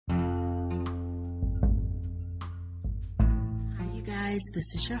you guys,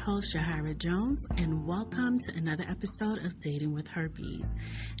 this is your host, Shahira Jones, and welcome to another episode of Dating with Herpes.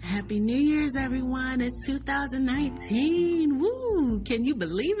 Happy New Year's, everyone. It's 2019. Woo! Can you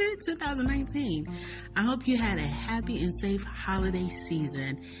believe it? 2019. I hope you had a happy and safe holiday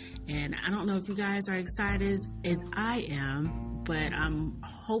season. And I don't know if you guys are excited as I am, but I'm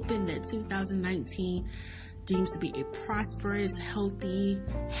hoping that 2019 deems to be a prosperous, healthy,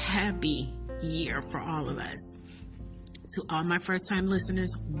 happy year for all of us. To all my first-time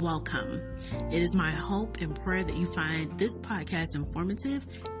listeners, welcome. It is my hope and prayer that you find this podcast informative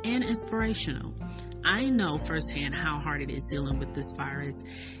and inspirational. I know firsthand how hard it is dealing with this virus,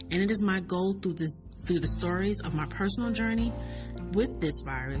 and it is my goal through the stories of my personal journey with this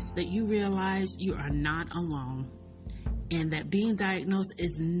virus that you realize you are not alone, and that being diagnosed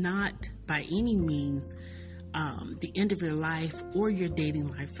is not by any means the end of your life or your dating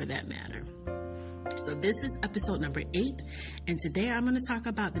life for that matter. So this is episode number 8, and today I'm going to talk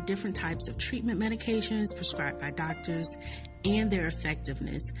about the different types of treatment medications prescribed by doctors and their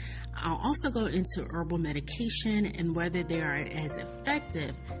effectiveness. I'll also go into herbal medication and whether they are as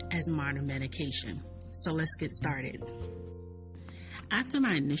effective as modern medication. So let's get started. After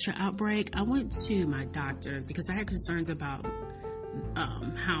my initial outbreak, I went to my doctor because I had concerns about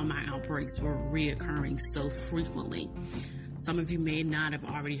how my outbreaks were reoccurring so frequently. Some of you may not have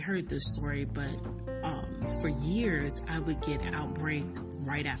already heard this story, but for years I would get outbreaks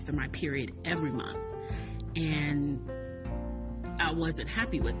right after my period every month. And I wasn't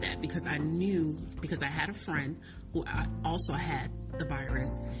happy with that because I knew, because I had a friend who also had the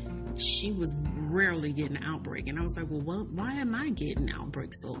virus, she was rarely getting an outbreak. And I was like, well, why am I getting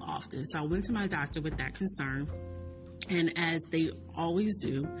outbreaks so often? So I went to my doctor with that concern. And as they always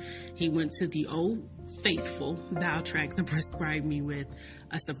do, he went to the old faithful Valtrex and prescribed me with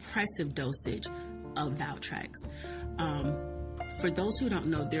a suppressive dosage of Valtrex. For those who don't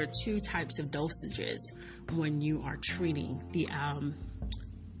know, there are two types of dosages when you are treating the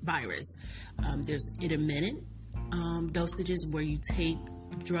virus. There's intermittent dosages where you take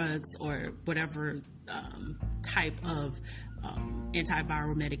drugs or whatever type of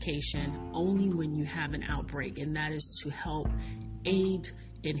antiviral medication only when you have an outbreak, and that is to help aid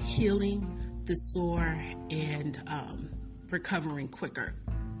in healing the sore and recovering quicker.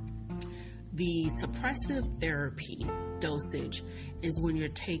 The suppressive therapy dosage is when you're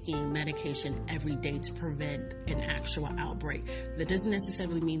taking medication every day to prevent an actual outbreak. That doesn't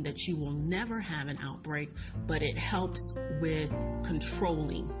necessarily mean that you will never have an outbreak, but it helps with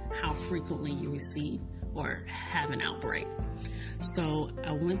controlling how frequently you receive or have an outbreak. So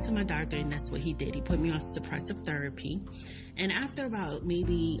I went to my doctor, and that's what he did. He put me on suppressive therapy. And after about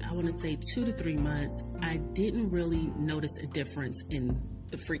maybe, I want to say 2 to 3 months, I didn't really notice a difference in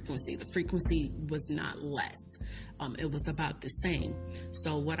the frequency. The frequency was not less. It was about the same.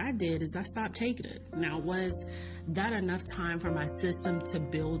 So what I did is I stopped taking it. Now, was that enough time for my system to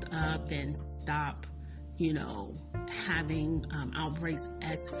build up and stop, having outbreaks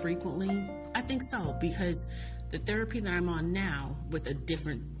as frequently? I think so, because the therapy that I'm on now with a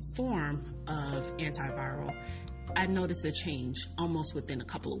different form of antiviral, I noticed a change almost within a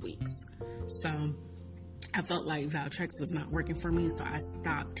couple of weeks. So I felt like Valtrex was not working for me, so I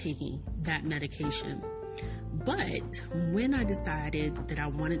stopped taking that medication. But when I decided that I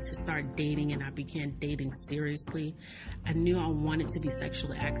wanted to start dating and I began dating seriously, I knew I wanted to be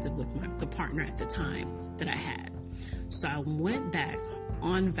sexually active with the partner at the time that I had. So I went back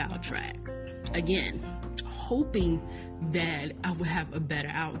on Valtrex, again, hoping that I would have a better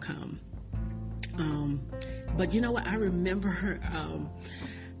outcome. But you know what? I remember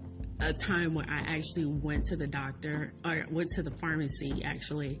a time when I actually went to the doctor, or went to the pharmacy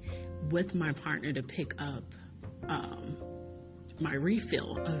actually, with my partner to pick up my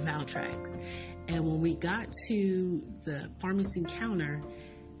refill of Valtrex. And when we got to the pharmacy counter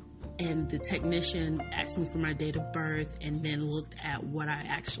and the technician asked me for my date of birth and then looked at what I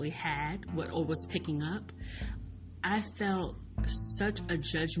actually had, or was picking up, I felt such a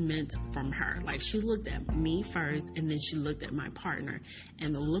judgment from her. Like, she looked at me first and then she looked at my partner,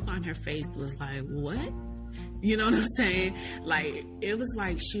 and the look on her face was like, what? You know what I'm saying? Like, it was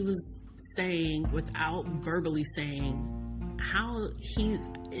like she was saying, without verbally saying, how he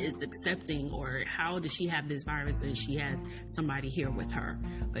is accepting, or how does she have this virus and she has somebody here with her?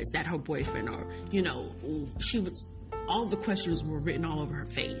 Is that her boyfriend? Or, she was, all the questions were written all over her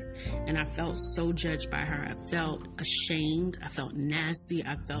face, and I felt so judged by her. I felt ashamed. I felt nasty.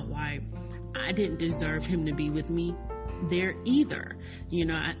 I felt like I didn't deserve him to be with me there either.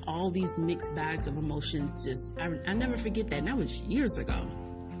 All these mixed bags of emotions. I never forget that. And that was years ago.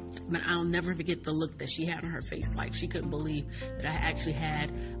 But I'll never forget the look that she had on her face. Like, she couldn't believe that I actually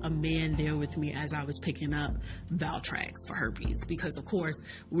had a man there with me as I was picking up Valtrex for herpes. Because, of course,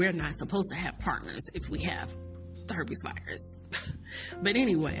 we're not supposed to have partners if we have the herpes virus. But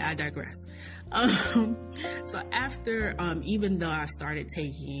anyway, I digress. So after, even though I started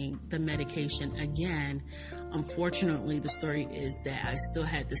taking the medication again, unfortunately, the story is that I still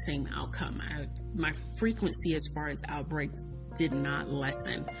had the same outcome. My frequency as far as outbreaks did not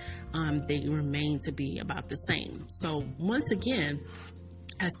lessen. They remained to be about the same. So once again,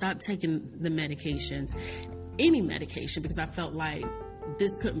 I stopped taking the medications, any medication, because I felt like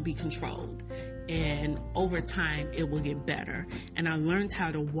this couldn't be controlled. And over time, it will get better. And I learned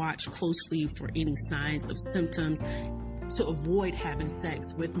how to watch closely for any signs of symptoms to avoid having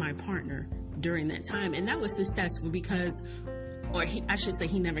sex with my partner during that time. And that was successful because, I should say,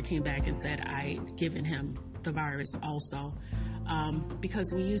 he never came back and said I'd given him the virus also.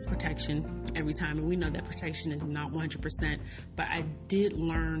 Because we use protection every time, and we know that protection is not 100%, but I did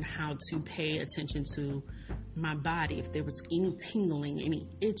learn how to pay attention to my body. If there was any tingling, any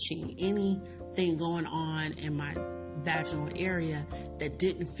itching, anything going on in my vaginal area that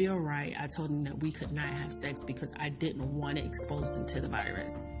didn't feel right, I told him that we could not have sex because I didn't want to expose him to the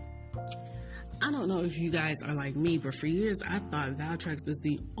virus. I don't know if you guys are like me, but for years I thought Valtrex was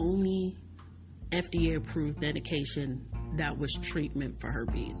the only FDA-approved medication that was treatment for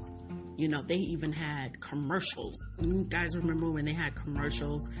herpes. You know, they even had commercials. You guys remember when they had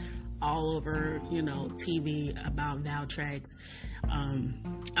commercials all over, TV about Valtrex?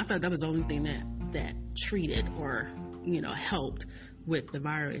 I thought that was the only thing that treated or, helped with the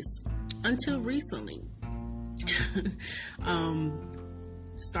virus until recently.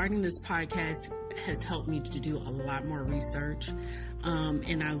 Starting this podcast has helped me to do a lot more research.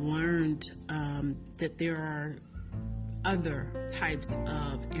 And I learned that there are other types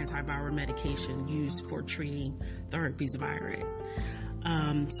of antiviral medication used for treating the herpes virus.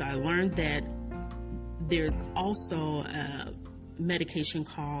 So I learned that there's also a medication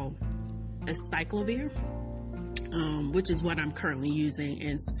called acyclovir, which is what I'm currently using.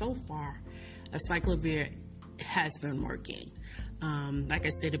 And so far, acyclovir has been working. Like I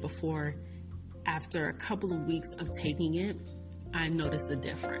stated before, after a couple of weeks of taking it, I noticed a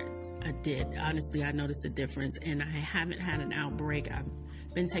difference. I did. Honestly, I noticed a difference, and I haven't had an outbreak. I've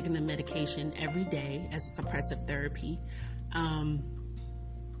been taking the medication every day as a suppressive therapy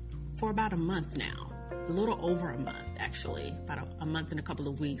for about a month now. A little over a month, actually, about a month and a couple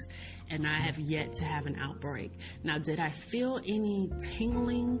of weeks, and I have yet to have an outbreak. Now, did I feel any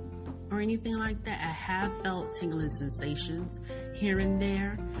tingling or anything like that? I have felt tingling sensations here and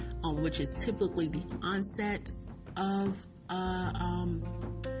there, which is typically the onset of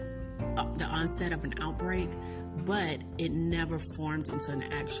an outbreak, but it never formed into an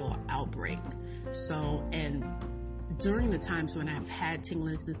actual outbreak. So, and during the times when I've had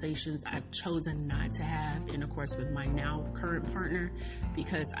tingling sensations, I've chosen not to have intercourse with my now current partner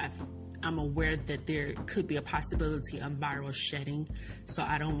because I'm aware that there could be a possibility of viral shedding. So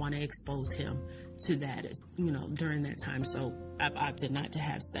I don't want to expose him to that, during that time. So I've opted not to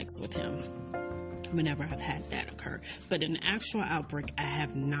have sex with him whenever I've had that occur. But an actual outbreak I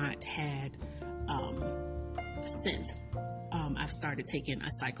have not had since I've started taking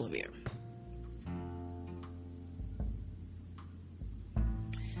acyclovir.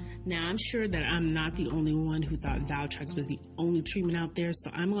 Now, I'm sure that I'm not the only one who thought Valtrex was the only treatment out there, so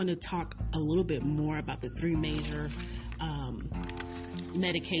I'm going to talk a little bit more about the three major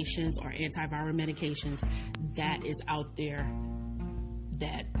medications or antiviral medications that is out there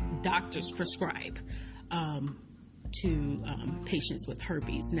that doctors prescribe to patients with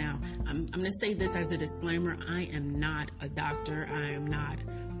herpes. Now, I'm going to say this as a disclaimer. I am not a doctor. I am not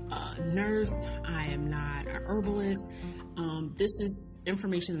a nurse. I am not a herbalist. This is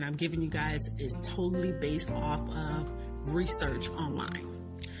information that I'm giving you guys is totally based off of research online.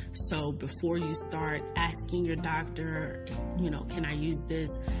 So before you start asking your doctor, can I use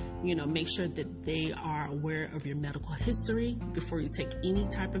this? Make sure that they are aware of your medical history before you take any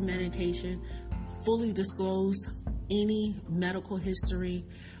type of medication. Fully disclose any medical history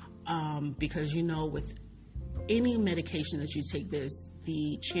because, with any medication that you take, there's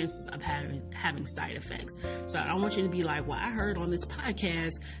the chances of having side effects. So I don't want you to be like, well, I heard on this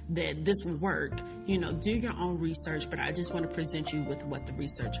podcast that this would work. Do your own research, but I just want to present you with what the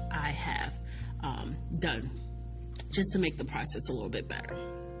research I have done just to make the process a little bit better.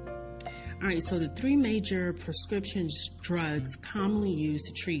 All right, so the three major prescription drugs commonly used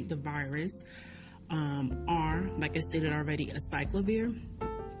to treat the virus are, like I stated already, acyclovir,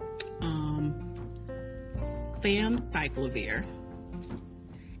 famciclovir,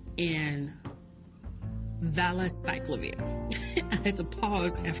 and valacyclovir. I had to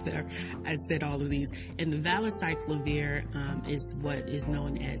pause after I said all of these. And the valacyclovir is what is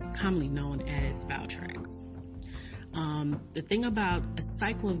commonly known as Valtrex. The thing about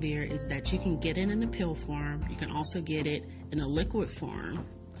acyclovir is that you can get it in a pill form. You can also get it in a liquid form.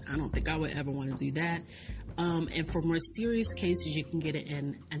 I don't think I would ever want to do that. And for more serious cases, you can get it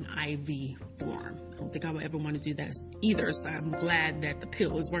in an IV form. I don't think I would ever want to do that either. So I'm glad that the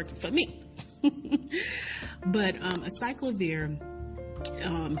pill is working for me. But acyclovir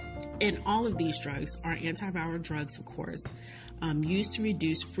and all of these drugs are antiviral drugs, of course, used to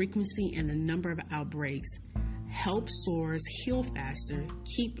reduce frequency and the number of outbreaks, help sores heal faster,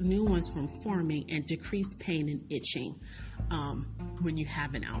 keep new ones from forming, and decrease pain and itching when you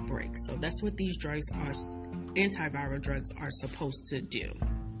have an outbreak. So that's what these drugs are, antiviral drugs are supposed to do.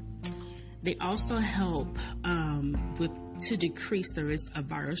 They also help to decrease the risk of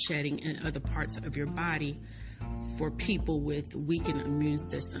viral shedding in other parts of your body for people with weakened immune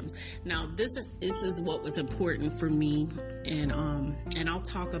systems. Now, this is what was important for me, and I'll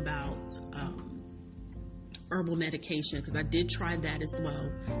talk about herbal medication, because I did try that as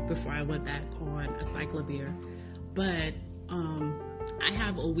well before I went back on acyclovir. But I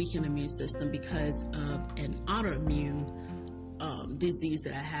have a weakened immune system because of an autoimmune disease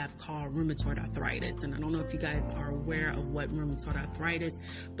that I have called rheumatoid arthritis. And I don't know if you guys are aware of what rheumatoid arthritis,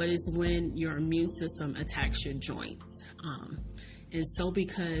 but it's when your immune system attacks your joints. And so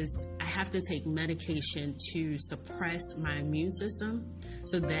because I have to take medication to suppress my immune system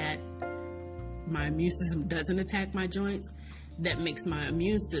so that my immune system doesn't attack my joints, that makes my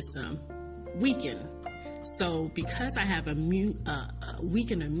immune system weaken. So because I have a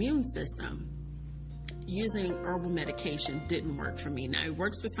weakened immune system, using herbal medication didn't work for me. Now, it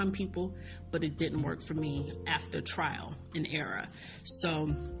works for some people, but it didn't work for me after trial and error.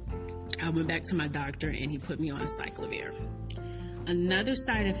 So I went back to my doctor and he put me on acyclovir. Another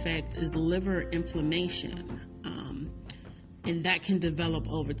side effect is liver inflammation, and that can develop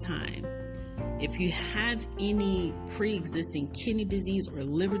over time. If you have any pre-existing kidney disease or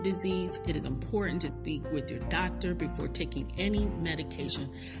liver disease, it is important to speak with your doctor before taking any medication.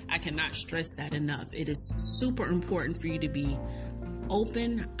 I cannot stress that enough. It is super important for you to be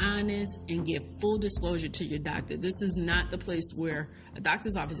open, honest, and give full disclosure to your doctor. This is not the place where a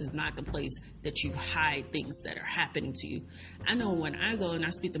doctor's office is not the place that you hide things that are happening to you. I know when I go and I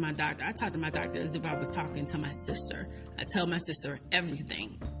speak to my doctor, I talk to my doctor as if I was talking to my sister. I tell my sister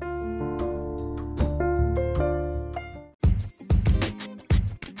everything.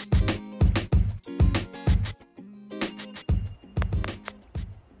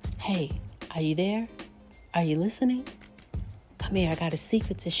 Hey, are you there? Are you listening? Come here, I got a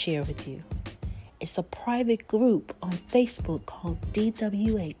secret to share with you. It's a private group on Facebook called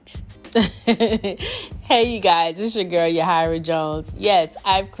DWH. Hey, you guys, it's your girl, Yahira Jones. Yes,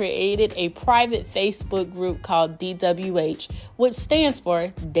 I've created a private Facebook group called DWH, which stands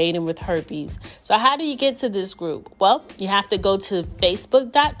for Dating with Herpes. So how do you get to this group? Well, you have to go to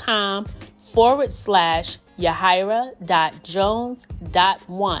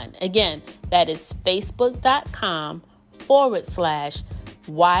facebook.com/Yahira.Jones.1. Again, that is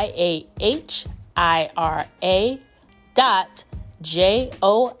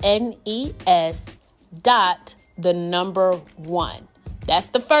That's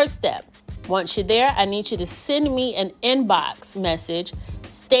the first step. Once you're there, I need you to send me an inbox message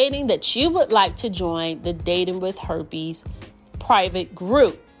stating that you would like to join the Dating with Herpes private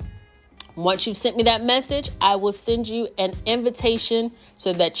group. Once you've sent me that message, I will send you an invitation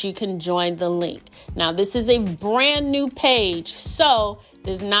so that you can join the link. Now, this is a brand new page, so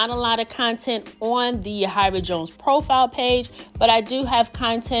there's not a lot of content on the Yahira Jones profile page, but I do have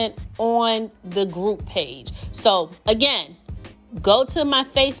content on the group page. So again, go to my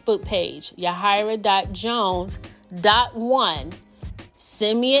Facebook page, Yahira.Jones.1.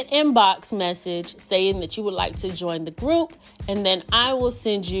 Send me an inbox message saying that you would like to join the group, and then I will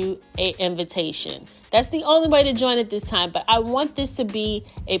send you an invitation. That's the only way to join at this time, but I want this to be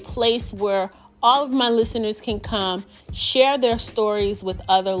a place where all of my listeners can come, share their stories with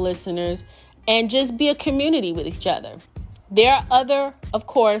other listeners, and just be a community with each other. There are other, of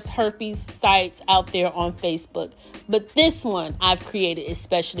course, herpes sites out there on Facebook, but this one I've created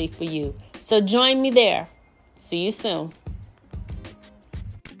especially for you. So join me there. See you soon.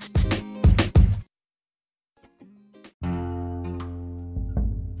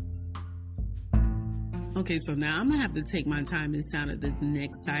 Okay, so now I'm going to have to take my time and sound at this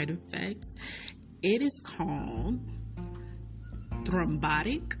next side effect. It is called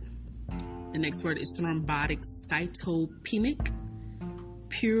thrombotic. The next word is thrombotic cytopenic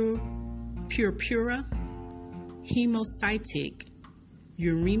purpura hemocytic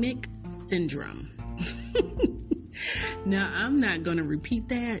uremic syndrome. Now, I'm not going to repeat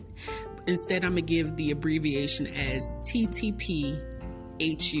that. Instead, I'm going to give the abbreviation as TTP-HUS,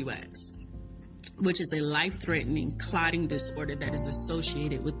 which is a life-threatening clotting disorder that is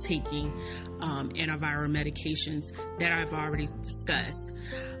associated with taking antiviral medications that I've already discussed.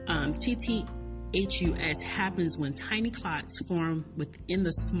 TTP-HUS happens when tiny clots form within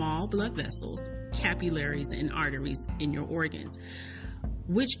the small blood vessels, capillaries, and arteries in your organs,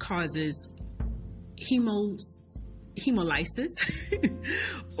 which causes hemolysis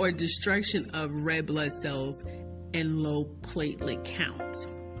or destruction of red blood cells and low platelet count.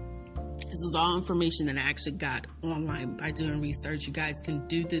 This is all information that I actually got online by doing research. You guys can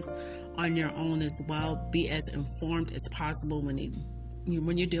do this on your own as well. Be as informed as possible when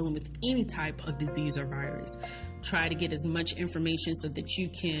you're dealing with any type of disease or virus. Try to get as much information so that you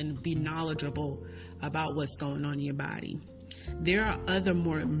can be knowledgeable about what's going on in your body. There are other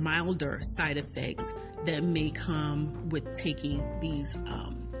more milder side effects that may come with taking these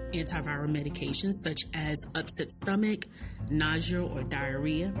antiviral medications, such as upset stomach, nausea, or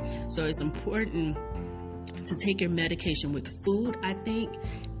diarrhea. So it's important to take your medication with food, I think,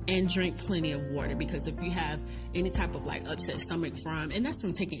 and drink plenty of water, because if you have any type of like upset stomach and that's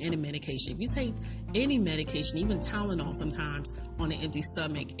from taking any medication. If you take any medication, even Tylenol sometimes on an empty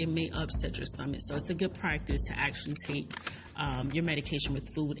stomach, it may upset your stomach. So it's a good practice to actually take your medication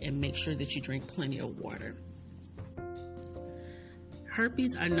with food and make sure that you drink plenty of water.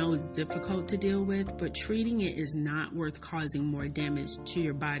 Herpes, I know it's difficult to deal with, but treating it is not worth causing more damage to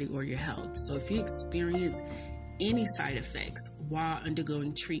your body or your health. So if you experience any side effects while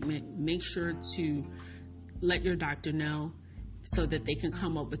undergoing treatment, make sure to let your doctor know so that they can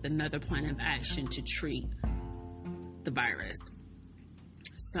come up with another plan of action to treat the virus.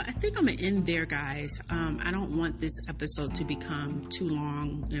 So I think I'm going to end there, guys. I don't want this episode to become too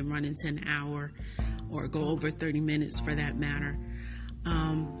long and run into an hour or go over 30 minutes for that matter.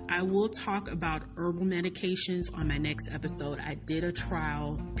 I will talk about herbal medications on my next episode. I did a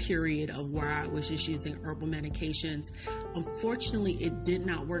trial period of where I was just using herbal medications. Unfortunately, it did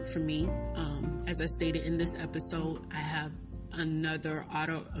not work for me. As I stated in this episode, I have another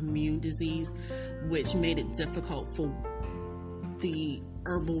autoimmune disease, which made it difficult for the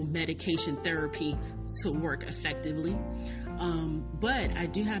herbal medication therapy to work effectively. But I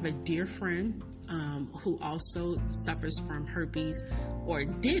do have a dear friend who also suffers from herpes, or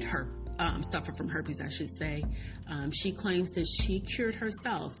did suffer from herpes, I should say. She claims that she cured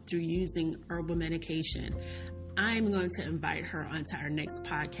herself through using herbal medication. I'm going to invite her onto our next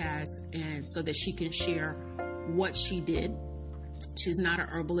podcast, and so that she can share what she did. She's not a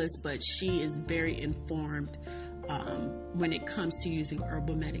herbalist, but she is very informed when it comes to using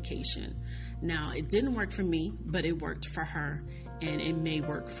herbal medication. Now, it didn't work for me, but it worked for her, and it may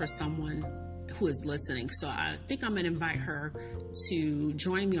work for someone who is listening. So I think I'm going to invite her to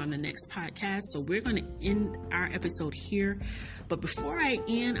join me on the next podcast. So we're going to end our episode here. But before I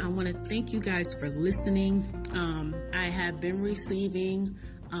end, I want to thank you guys for listening. I have been receiving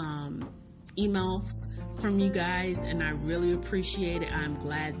emails from you guys, and I really appreciate it. I'm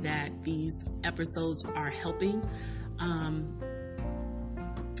glad that these episodes are helping.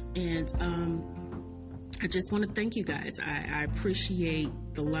 I just want to thank you guys. I appreciate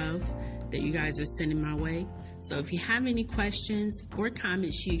the love that you guys are sending my way. So if you have any questions or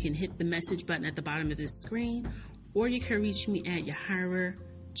comments, you can hit the message button at the bottom of the screen, or you can reach me at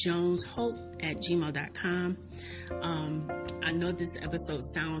yahirajoneshope@gmail.com. I know this episode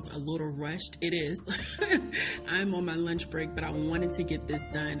sounds a little rushed. It is. I'm on my lunch break, but I wanted to get this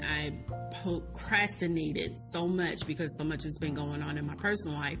done. I procrastinated so much because so much has been going on in my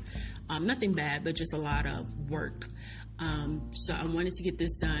personal life. Nothing bad, but just a lot of work. So I wanted to get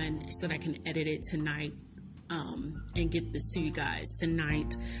this done so that I can edit it tonight and get this to you guys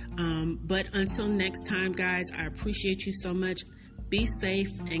tonight. But until next time, guys, I appreciate you so much. Be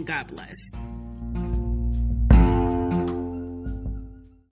safe and God bless.